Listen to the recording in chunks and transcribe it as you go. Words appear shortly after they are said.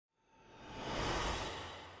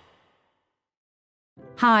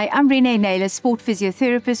Hi, I'm Rene Naylor, sport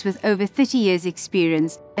physiotherapist with over 30 years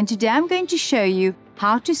experience, and today I'm going to show you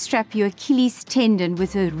how to strap your Achilles tendon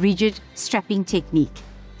with a rigid strapping technique.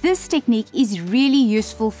 This technique is really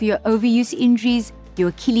useful for your overuse injuries, your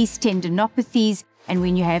Achilles tendinopathies, and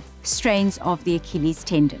when you have strains of the Achilles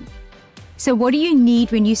tendon. So what do you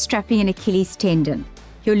need when you're strapping an Achilles tendon?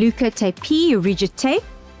 Your Tape P, your rigid tape,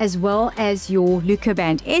 as well as your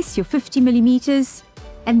Band S, your 50 millimeters.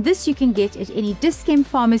 And this you can get at any Dis-Chem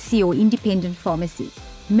pharmacy or independent pharmacy.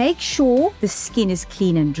 Make sure the skin is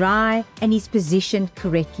clean and dry and he's positioned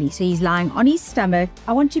correctly. So he's lying on his stomach.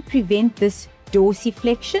 I want to prevent this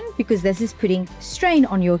dorsiflexion because this is putting strain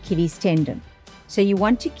on your Achilles tendon. So you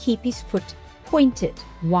want to keep his foot pointed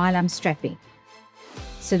while I'm strapping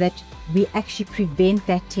so that we actually prevent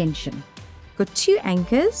that tension. Got two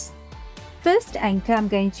anchors. First anchor I'm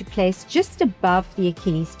going to place just above the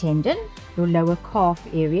Achilles tendon, your lower calf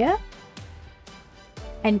area.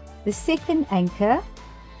 And the second anchor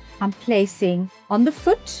I'm placing on the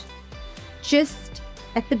foot, just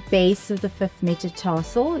at the base of the fifth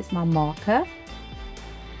metatarsal is my marker.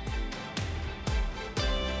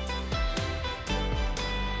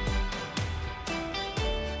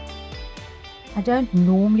 I don't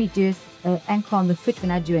normally do an anchor on the foot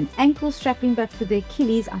when I do an ankle strapping, but for the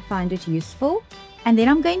Achilles, I find it useful. And then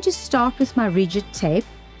I'm going to start with my rigid tape,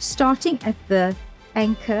 starting at the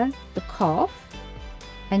anchor, the calf,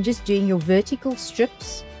 and just doing your vertical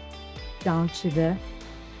strips down to the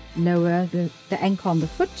lower, the anchor on the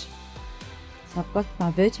foot. So I've got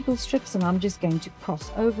my vertical strips and I'm just going to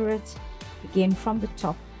cross over it again from the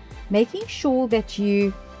top, making sure that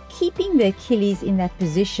you're keeping the Achilles in that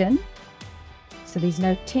position so there's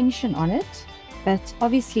no tension on it, but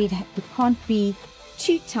obviously it can't be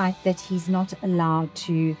too tight that he's not allowed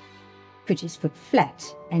to put his foot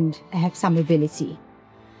flat and have some mobility.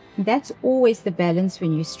 And that's always the balance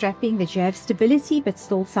when you're strapping, that you have stability but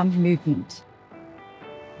still some movement.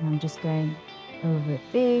 And I'm just going over it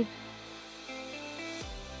there.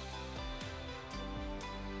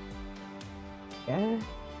 Go.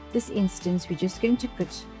 This instance, we're just going to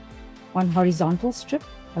put one horizontal strip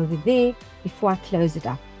over there before I close it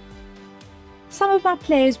up. Some of my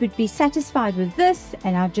players would be satisfied with this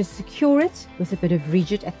and I'll just secure it with a bit of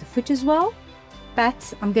rigid at the foot as well.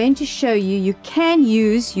 But I'm going to show you, you can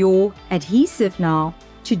use your adhesive now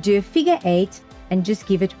to do a figure 8 and just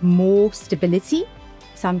give it more stability.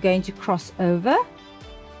 So I'm going to cross over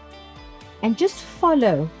and just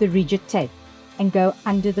follow the rigid tape and go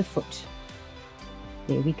under the foot.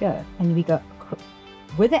 There we go. And we go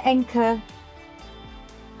with the anchor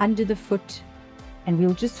under the foot, and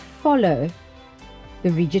we'll just follow the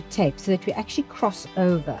rigid tape so that we actually cross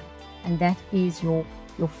over, and that is your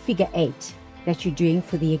figure 8 that you're doing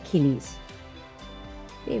for the Achilles.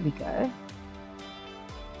 There we go.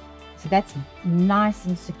 So that's nice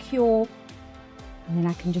and secure, and then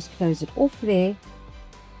I can just close it off there,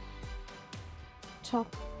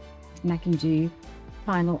 top, and I can do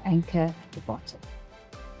final anchor at the bottom.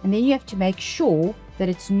 And then you have to make sure that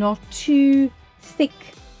it's not too thick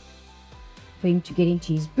for him to get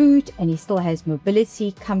into his boot, and he still has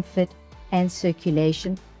mobility, comfort, and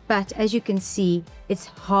circulation. But as you can see, it's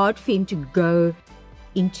hard for him to go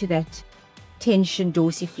into that tension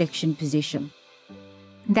dorsiflexion position.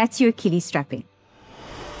 That's your Achilles strapping.